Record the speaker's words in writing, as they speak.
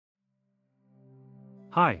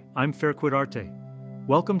Hi, I'm Fairquid Arte.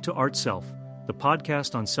 Welcome to Art Self, the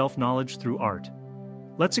podcast on self-knowledge through art.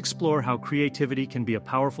 Let's explore how creativity can be a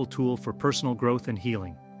powerful tool for personal growth and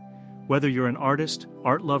healing. Whether you're an artist,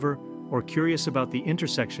 art lover, or curious about the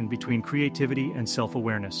intersection between creativity and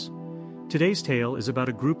self-awareness. Today's tale is about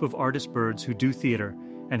a group of artist birds who do theater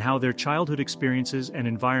and how their childhood experiences and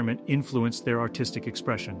environment influenced their artistic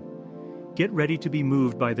expression. Get ready to be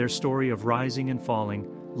moved by their story of rising and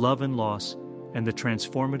falling, love and loss, and the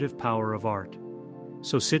transformative power of art.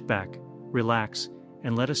 So sit back, relax,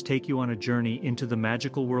 and let us take you on a journey into the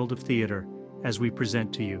magical world of theater as we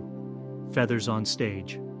present to you Feathers on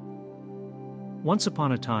Stage. Once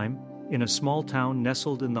upon a time, in a small town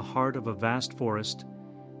nestled in the heart of a vast forest,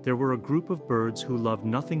 there were a group of birds who loved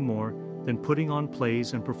nothing more than putting on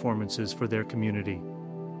plays and performances for their community.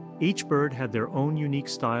 Each bird had their own unique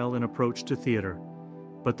style and approach to theater,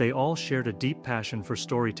 but they all shared a deep passion for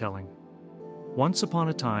storytelling. Once upon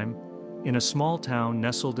a time, in a small town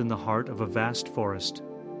nestled in the heart of a vast forest,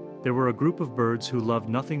 there were a group of birds who loved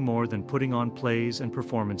nothing more than putting on plays and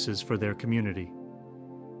performances for their community.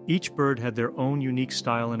 Each bird had their own unique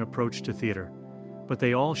style and approach to theater, but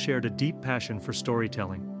they all shared a deep passion for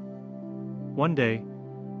storytelling. One day,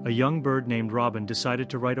 a young bird named Robin decided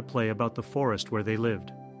to write a play about the forest where they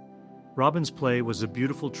lived. Robin's play was a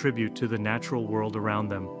beautiful tribute to the natural world around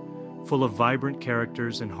them, full of vibrant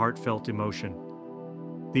characters and heartfelt emotion.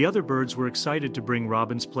 The other birds were excited to bring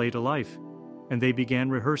Robin's play to life, and they began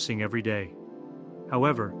rehearsing every day.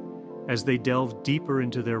 However, as they delved deeper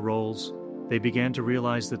into their roles, they began to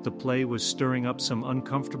realize that the play was stirring up some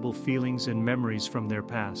uncomfortable feelings and memories from their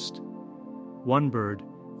past. One bird,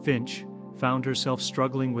 Finch, found herself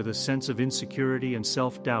struggling with a sense of insecurity and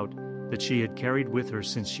self-doubt that she had carried with her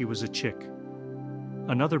since she was a chick.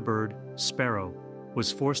 Another bird, Sparrow, was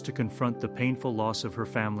forced to confront the painful loss of her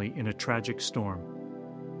family in a tragic storm.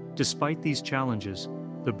 Despite these challenges,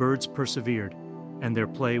 the birds persevered, and their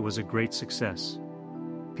play was a great success.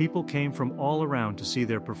 People came from all around to see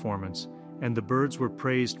their performance, and the birds were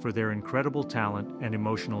praised for their incredible talent and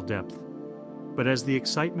emotional depth. But as the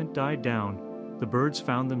excitement died down, the birds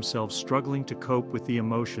found themselves struggling to cope with the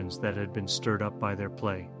emotions that had been stirred up by their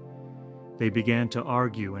play. They began to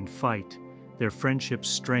argue and fight, their friendships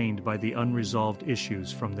strained by the unresolved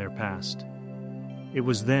issues from their past. It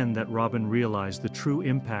was then that Robin realized the true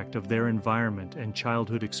impact of their environment and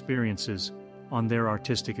childhood experiences on their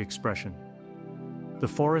artistic expression. The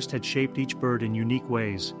forest had shaped each bird in unique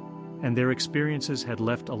ways, and their experiences had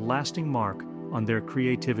left a lasting mark on their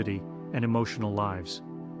creativity and emotional lives.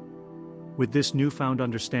 With this newfound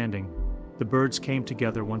understanding, the birds came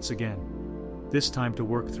together once again, this time to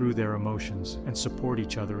work through their emotions and support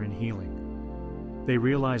each other in healing. They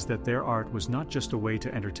realized that their art was not just a way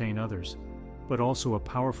to entertain others, but also a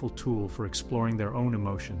powerful tool for exploring their own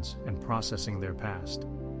emotions and processing their past.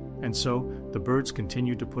 And so, the birds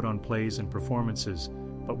continued to put on plays and performances,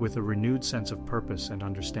 but with a renewed sense of purpose and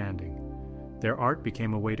understanding. Their art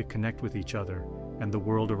became a way to connect with each other and the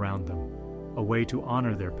world around them, a way to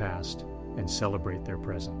honor their past and celebrate their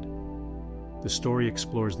present. The story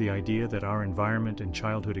explores the idea that our environment and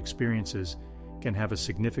childhood experiences can have a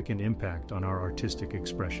significant impact on our artistic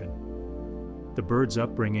expression. The birds'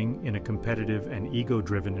 upbringing in a competitive and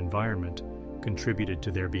ego-driven environment contributed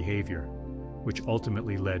to their behavior, which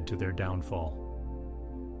ultimately led to their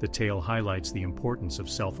downfall. The tale highlights the importance of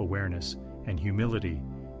self-awareness and humility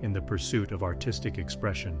in the pursuit of artistic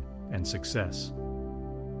expression and success.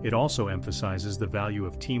 It also emphasizes the value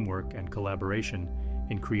of teamwork and collaboration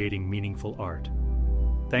in creating meaningful art.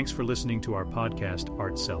 Thanks for listening to our podcast,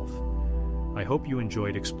 Art Self. I hope you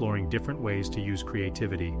enjoyed exploring different ways to use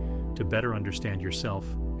creativity to better understand yourself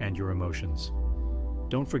and your emotions.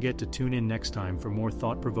 Don't forget to tune in next time for more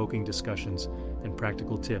thought-provoking discussions and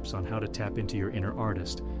practical tips on how to tap into your inner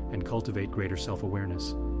artist and cultivate greater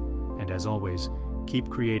self-awareness. And as always, keep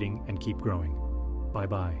creating and keep growing.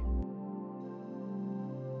 Bye-bye.